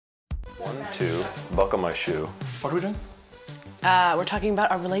1, 2, buckle my shoe. What are we doing? We're talking about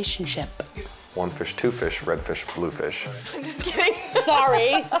our relationship. 1 fish, 2 fish, red fish, blue fish. I'm just kidding.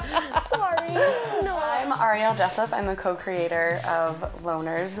 Sorry. Sorry. No. I'm Ariel Jessup. I'm a co-creator of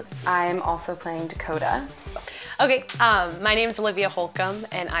Loners. I'm also playing Dakota. Okay, my name's Olivia Holcomb,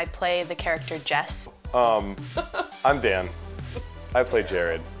 and I play the character Jess. I'm Dan. I play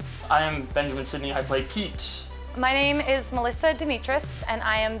Jared. I am Benjamin Sidney. I play Pete. My name is Melissa Dimitris, and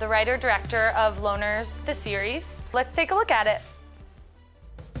I am the writer-director of Loners, the series. Let's take a look at it.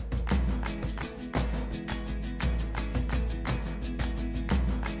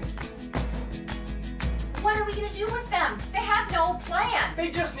 What are we gonna do with them? They have no plan. They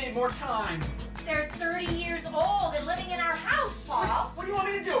just need more time. They're 30 years old and living in our house, Paul. What do you want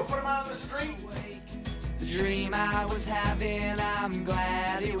me to do? Put them out on the street? The dream I was having, I'm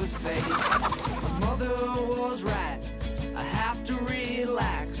glad it was fake. My mother was right, I have to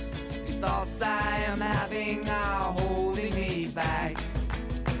relax. These thoughts I am having are holding me back.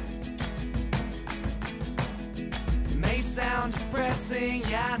 It may sound depressing,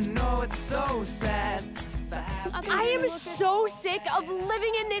 yeah, I know it's so sad. I am so sick of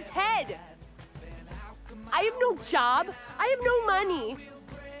living in this head. I have no job, I have no money,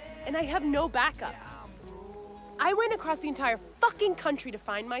 and I have no backup. I went across the entire fucking country to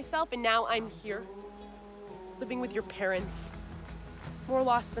find myself, and now I'm here, living with your parents, more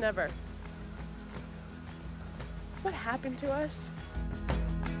lost than ever. What happened to us?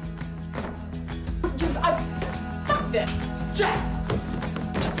 Fuck this. Jess!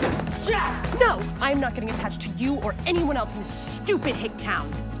 Jess! No, I'm not getting attached to you or anyone else in this stupid hick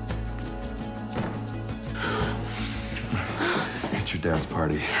town. It's your dad's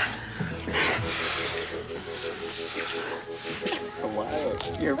party. Oh,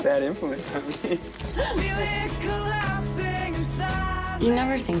 wow, you're a bad influence on me. You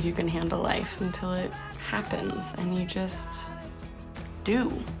never think you can handle life until it happens, and you just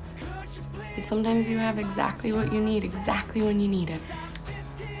do. And sometimes you have exactly what you need, exactly when you need it.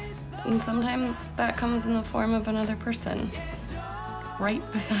 And sometimes that comes in the form of another person, right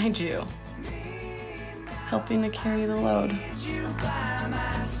beside you, helping to carry the load.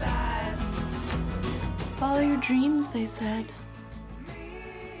 Follow your dreams, they said.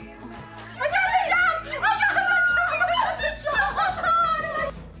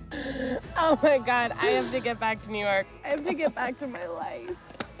 Oh my God, I have to get back to New York. I have to get back to my life.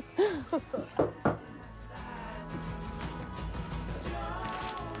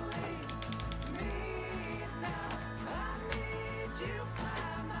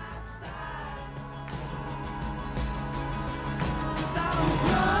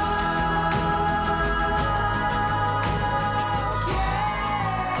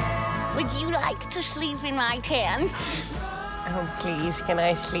 Would you like to sleep in my tent? Oh, please, can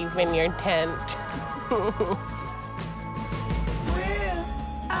I sleep in your tent?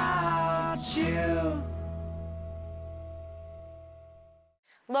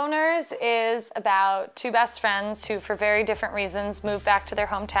 Loners is about two best friends who, for very different reasons, move back to their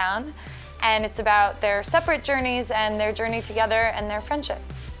hometown. And it's about their separate journeys and their journey together and their friendship.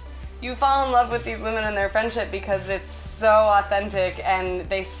 You fall in love with these women and their friendship because it's so authentic, and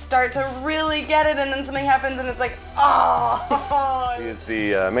they start to really get it, and then something happens and it's like, oh. He is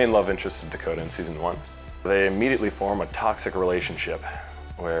the main love interest of Dakota in season 1. They immediately form a toxic relationship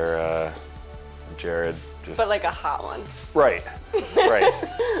where Jared just... But like a hot one. Right, right.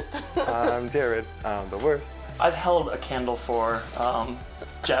 I'm Jared, I'm the worst. I've held a candle for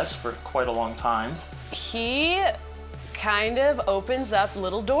Jess for quite a long time. He kind of opens up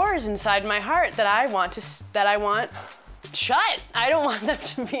little doors inside my heart that I want shut. I don't want them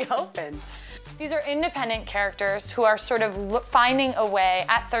to be open. These are independent characters who are sort of finding a way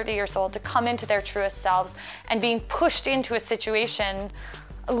at 30 years old to come into their truest selves and being pushed into a situation,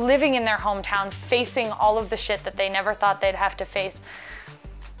 living in their hometown, facing all of the shit that they never thought they'd have to face.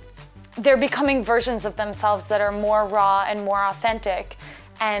 They're becoming versions of themselves that are more raw and more authentic,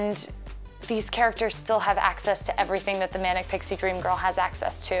 and these characters still have access to everything that the Manic Pixie Dream Girl has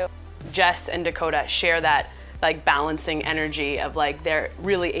access to. Jess and Dakota share that like balancing energy of like they're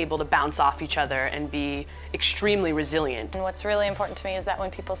really able to bounce off each other and be extremely resilient. And what's really important to me is that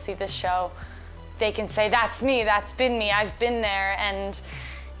when people see this show, they can say, that's me, that's been me, I've been there, and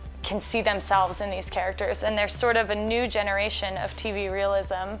can see themselves in these characters. And there's sort of a new generation of TV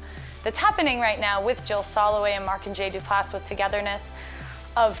realism that's happening right now with Jill Soloway and Mark and Jay Duplass with Togetherness,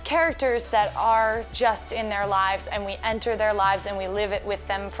 of characters that are just in their lives, and we enter their lives and we live it with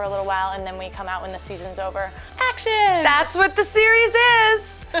them for a little while, and then we come out when the season's over. Action! That's what the series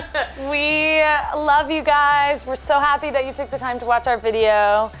is! We love you guys. We're so happy that you took the time to watch our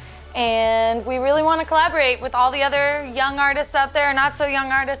video, And we really want to collaborate with all the other young artists out there, not so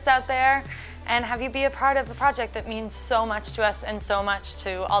young artists out there, and have you be a part of the project that means so much to us and so much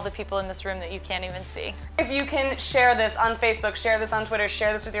to all the people in this room that you can't even see. If you can share this on Facebook, share this on Twitter,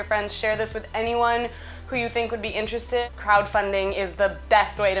 share this with your friends, share this with anyone who you think would be interested. Crowdfunding is the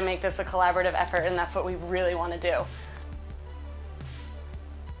best way to make this a collaborative effort, and that's what we really want to do.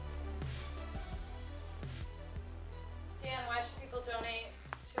 Dan, why should people donate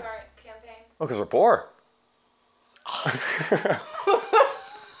to our campaign? Oh, because we're poor.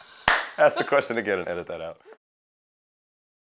 Ask the question again and edit that out.